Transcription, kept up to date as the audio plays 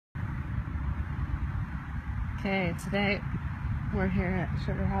Okay, today we're here at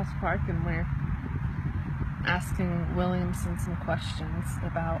Sugar House Park and we're asking Williamson some questions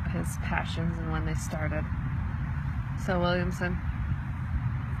about his passions and when they started. So Williamson,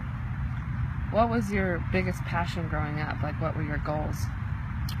 what was your biggest passion growing up? Like, what were your goals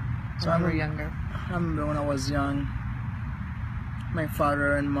when you were younger? I remember when I was young, my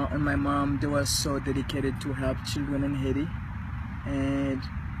father and my mom, they were so dedicated to help children in Haiti. And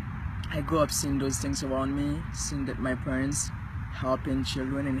I grew up seeing those things around me, seeing that my parents helping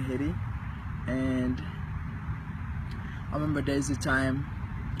children in Haiti. And I remember there's a time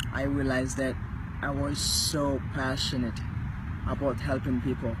I realized that I was so passionate about helping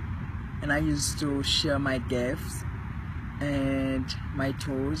people. And I used to share my gifts and my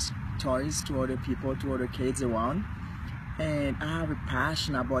toys to other people, to other kids around. And I have a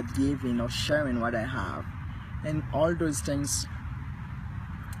passion about giving or sharing what I have. And all those things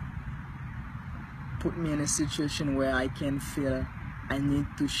put me in a situation where I can feel I need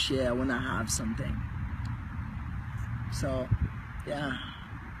to share when I have something. So yeah,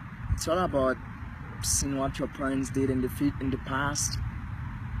 it's all about seeing what your parents did in the past,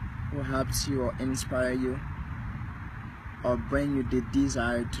 who helps you or inspire you or bring you the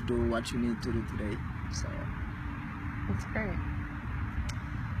desire to do what you need to do today. So that's great.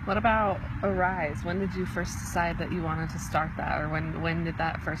 What about Arise? When did you first decide that you wanted to start that, or when did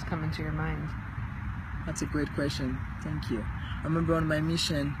that first come into your mind? That's a great question. Thank you. I remember on my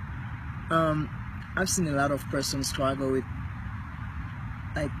mission, I've seen a lot of persons struggle with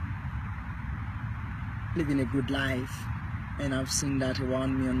like living a good life, and I've seen that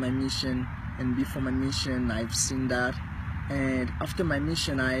around me on my mission, and before my mission I've seen that, and after my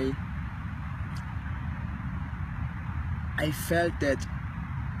mission I felt that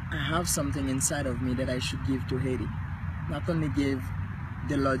I have something inside of me that I should give to Haiti. Not only give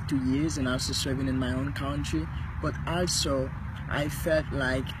the Lord 2 years and also serving in my own country, but also I felt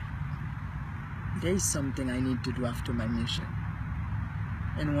like there is something I need to do after my mission.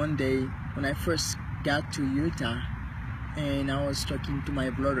 And one day when I first got to Utah and I was talking to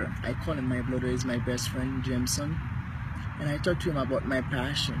my brother, I call him my brother, is my best friend, Jameson, and I talked to him about my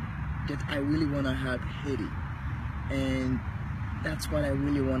passion, that I really want to help Haiti, and that's what I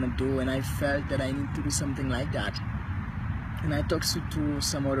really want to do, and I felt that I need to do something like that. And I talked to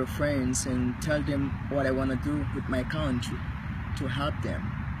some other friends and tell them what I want to do with my country to help them.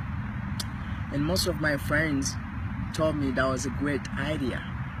 And most of my friends told me that was a great idea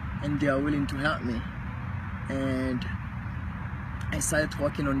and they are willing to help me. And I started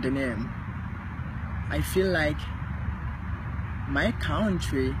working on the name. I feel like my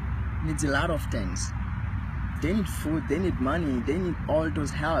country needs a lot of things. They need food, they need money, they need all those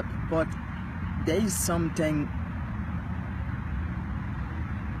help, but there is something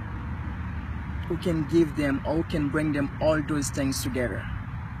who can give them or who can bring them all those things together.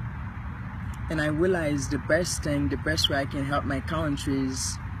 And I realized the best way I can help my country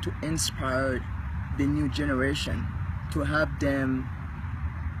is to inspire the new generation, to help them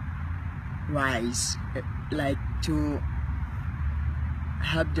rise, like to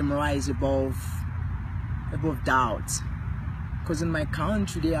help them rise above doubts. Because in my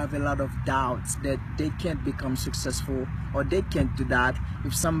country they have a lot of doubts that they can't become successful, or they can't do that.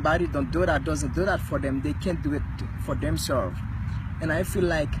 If somebody doesn't do that for them, they can't do it for themselves. And I feel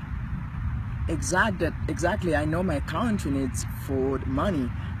like exactly I know my country needs food, money,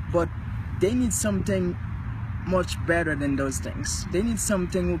 but they need something much better than those things. They need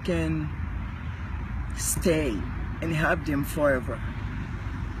something who can stay and help them forever.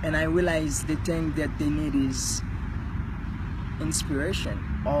 And I realize the thing that they need is inspiration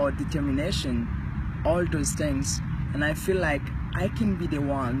or determination, all those things. And I feel like I can be the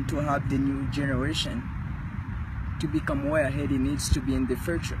one to help the new generation to become where Haiti needs to be in the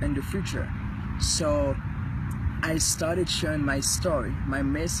future. So I started sharing my story, my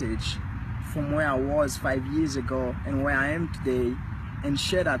message from where I was 5 years ago and where I am today, and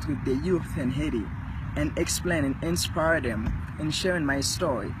share that with the youth in Haiti and explain and inspire them and sharing my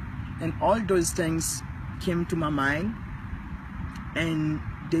story. And all those things came to my mind and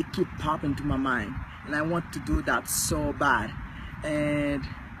they keep popping to my mind, and I want to do that so bad. And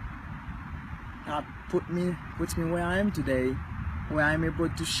that puts me where I am today, where I'm able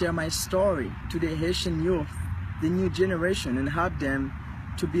to share my story to the Haitian youth, the new generation, and help them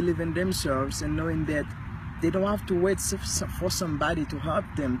to believe in themselves and knowing that they don't have to wait for somebody to help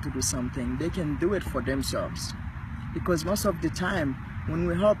them to do something. They can do it for themselves. Because most of the time when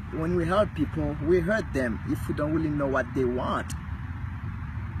we help people, we hurt them if we don't really know what they want,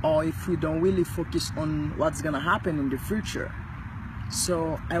 or if we don't really focus on what's gonna happen in the future.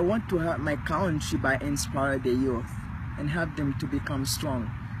 So I want to help my country by inspiring the youth and help them to become strong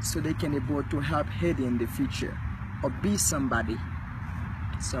so they can able to help Haiti in the future or be somebody.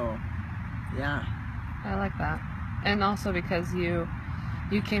 So yeah. I like that. And also because you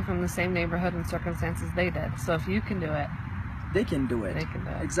came from the same neighborhood and circumstances they did. So if you can do it, They can do it. they can do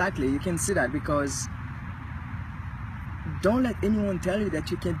it. Exactly. You can see that, because don't let anyone tell you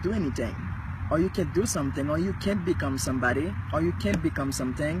that you can't do anything, or you can't do something, or you can't become somebody, or you can't become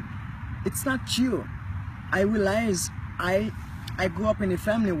something. It's not you. I realize I grew up in a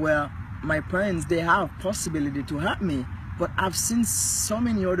family where my parents, they have possibility to help me, but I've seen so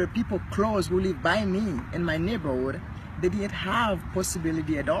many other people close who live by me in my neighborhood. They didn't have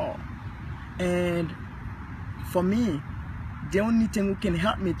possibility at all. And for me, the only thing who can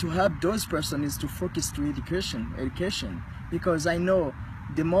help me to help those persons is to focus to education, because I know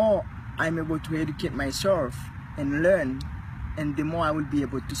the more I'm able to educate myself and learn, and the more I will be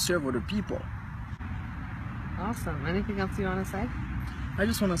able to serve other people. Awesome. Anything else you want to say? I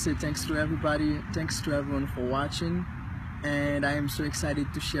just want to say thanks to everybody, thanks to everyone for watching, and I am so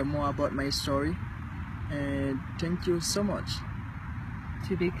excited to share more about my story, and thank you so much.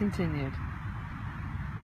 To be continued.